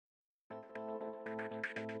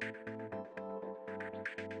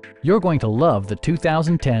You're going to love the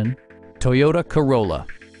 2010 Toyota Corolla.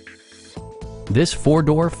 This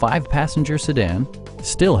four-door, five-passenger sedan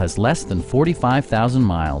still has less than 45,000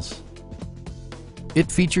 miles.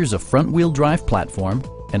 It features a front-wheel drive platform,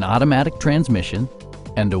 an automatic transmission,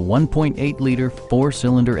 and a 1.8-liter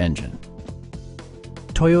four-cylinder engine.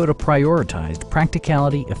 Toyota prioritized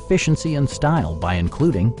practicality, efficiency, and style by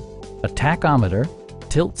including a tachometer,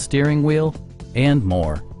 tilt steering wheel, and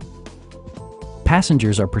more.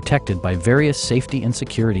 Passengers are protected by various safety and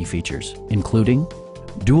security features, including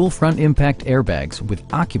dual front impact airbags with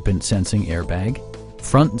occupant sensing airbag,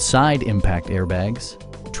 front and side impact airbags,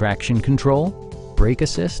 traction control, brake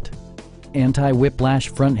assist, anti-whiplash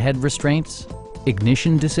front head restraints,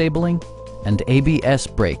 ignition disabling, and ABS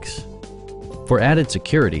brakes. For added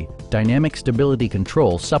security, dynamic stability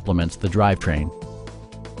control supplements the drivetrain.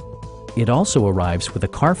 It also arrives with a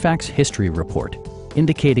Carfax history report,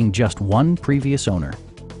 indicating just one previous owner.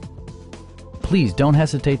 Please don't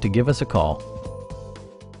hesitate to give us a call.